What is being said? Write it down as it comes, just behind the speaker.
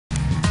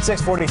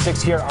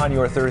6:46 here on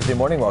your Thursday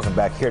morning. Welcome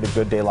back here to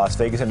Good Day Las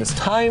Vegas, and it's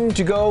time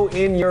to go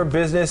in your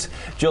business.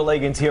 Jill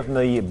Lagan's here from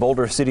the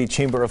Boulder City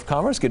Chamber of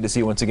Commerce. Good to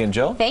see you once again,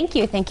 Jill. Thank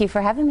you. Thank you for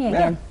having me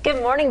again.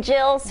 Good morning,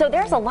 Jill. So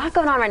there's a lot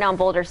going on right now in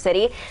Boulder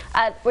City.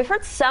 We've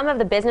heard some of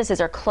the businesses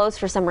are closed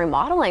for some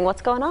remodeling.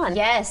 What's going on?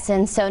 Yes,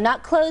 and so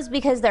not closed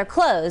because they're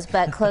closed,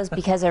 but closed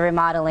because of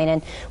remodeling,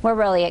 and we're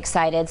really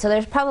excited. So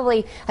there's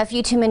probably a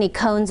few too many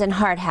cones and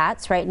hard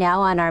hats right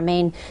now on our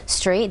main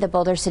street, the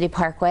Boulder City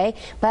Parkway,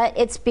 but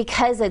it's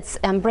because it's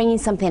bringing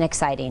something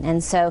exciting,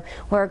 and so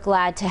we're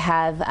glad to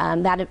have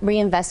that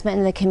reinvestment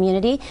in the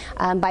community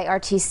by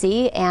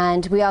RTC,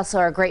 and we also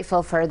are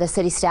grateful for the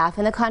city staff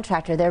and the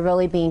contractor. They're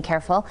really being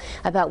careful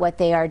about what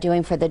they are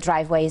doing for the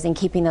driveways and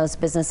keeping those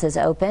businesses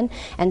open,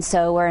 and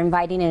so we're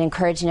inviting and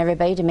encouraging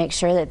everybody to make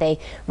sure that they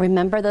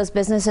remember those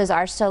businesses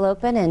are still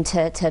open and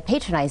to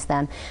patronize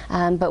them.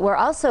 But we're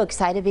also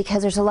excited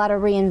because there's a lot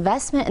of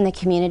reinvestment in the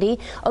community,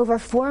 over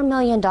 $4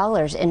 million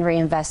in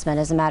reinvestment,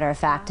 as a matter of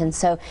fact, and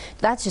so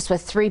that's just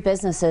with 3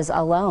 businesses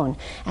alone.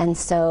 And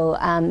so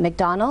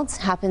McDonald's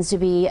happens to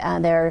be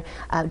their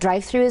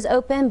drive-through is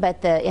open,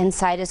 but the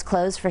inside is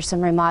closed for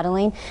some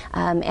remodeling.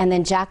 And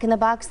then Jack in the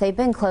Box, they've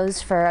been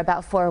closed for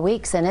about 4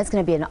 weeks, and it's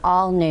going to be an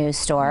all-new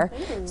store.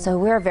 So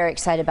we're very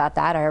excited about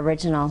that, our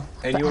original.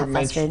 And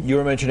you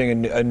were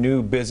mentioning a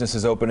new business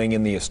is opening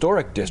in the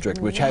historic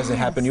district, which hasn't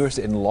happened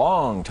in a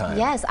long time.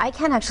 Yes, I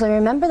can't actually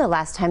remember the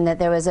last time that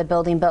there was a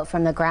building built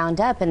from the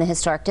ground up in the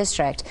historic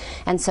district.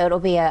 And so it'll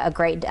be a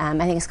great, I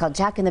think it's called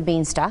Jack and the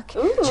Beanstalk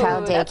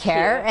Child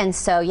Daycare. And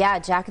so, yeah,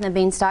 Jack and the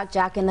Beanstalk,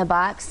 Jack in the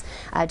Box,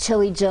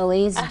 Chili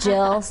Jillies,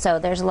 Jill. So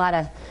there's a lot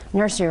of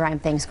nursery rhyme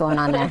things going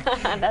on there.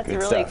 That's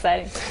really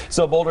exciting.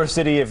 So Boulder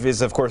City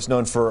is, of course,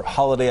 known for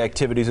holiday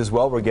activities as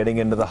well. We're getting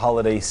into the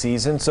holiday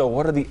season. So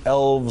what are the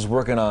elves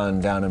working on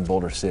down in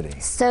Boulder City?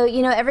 So,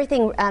 you know,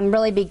 everything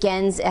really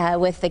begins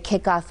with the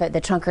kickoff at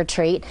the Trunk or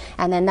Treat,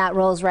 and then that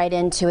rolls right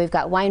into, we've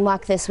got Wine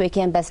Walk this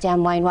weekend, Best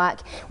Damn Wine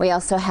Walk. We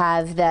also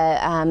have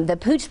the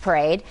Pooch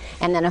Parade,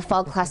 and then a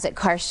Fall Classic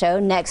Car Show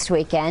next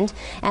weekend.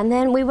 And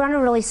then we want to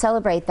really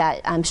celebrate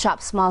that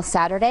Shop Small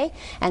Saturday,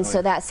 and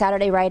so that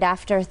Saturday right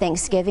after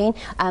Thanksgiving,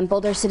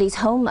 Boulder City's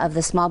home of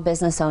the small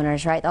business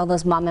owners, right? All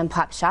those mom and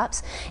pop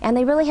shops, and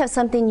they really have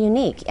something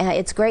unique.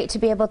 It's great to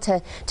be able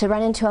to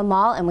run into a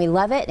mall, and we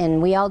love it,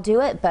 and we all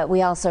do it, but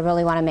we also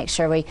really want to make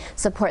sure we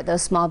support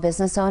those small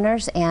business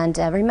owners, and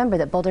remember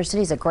that Boulder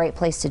City is a great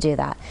place to do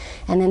that.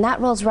 And then that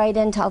rolls right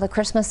into all the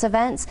Christmas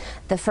events.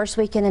 The first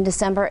weekend in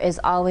December is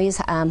always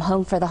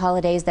home for the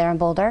holidays there in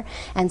Boulder,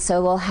 and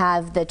so we'll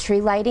have the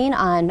tree lighting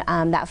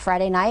on that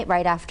Friday night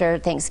right after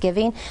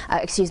Thanksgiving.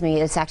 Excuse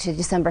me, it's actually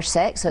December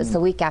 6th, so it's the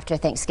week after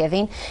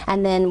Thanksgiving.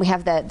 And then we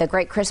have the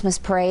great Christmas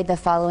parade the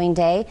following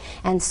day,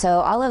 and so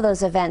all of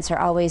those events are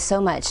always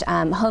so much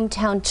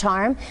hometown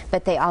charm,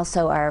 but they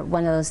also are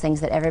one of those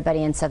things that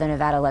everybody in Southern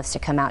Nevada loves to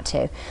come out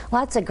to.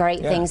 Lots of great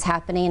things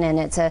happening, and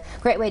it's a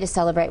great way to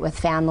celebrate with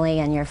family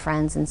and your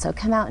friends, and so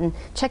come out and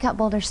check out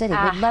Boulder City.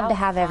 We'd love to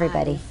have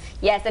everybody.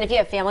 Yes, and if you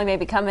have family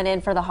maybe coming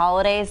in for the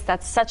holidays,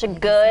 that's such a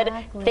good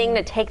thing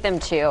to take them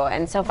to,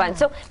 and so fun.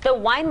 So the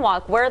Wine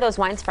Walk, where are those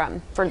wines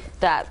from for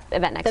that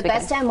event next weekend? The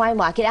Best Damn Wine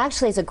Walk, it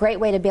actually is a great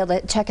way to be able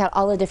to check out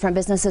all the different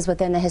businesses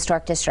within the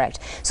historic district.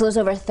 So there's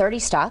over 30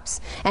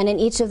 stops, and in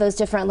each of those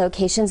different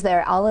locations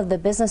there, all of the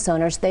business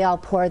owners, they all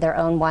pour their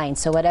own wine.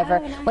 So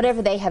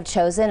whatever they have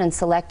chosen and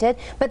selected,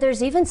 but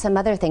there's even some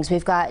other things.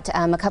 We've got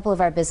a couple of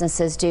our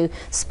businesses do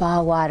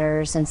spa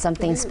waters and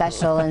something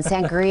special, and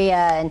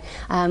sangria,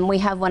 and we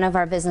have one of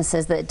our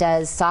businesses that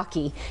does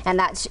sake, and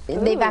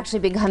they've actually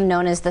become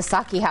known as the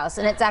Sake House,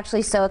 and it's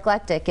actually so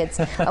eclectic. It's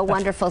a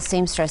wonderful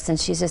seamstress, and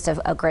she's just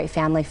a great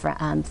family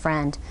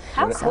friend.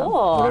 How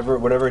cool.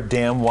 Whatever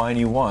damn wine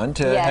you want,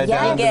 head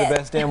down to the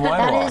Best Damn Wine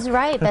Walk. That is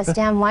right, Best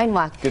Damn Wine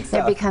Walk. Good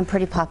stuff. They've become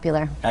pretty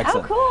popular.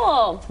 Excellent. How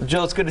cool.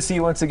 Jill, it's good to see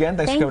you once again.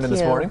 Thanks for coming in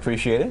this morning.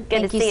 Appreciate it.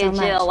 Good to see you,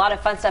 Jill. A lot of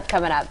fun stuff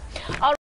coming up.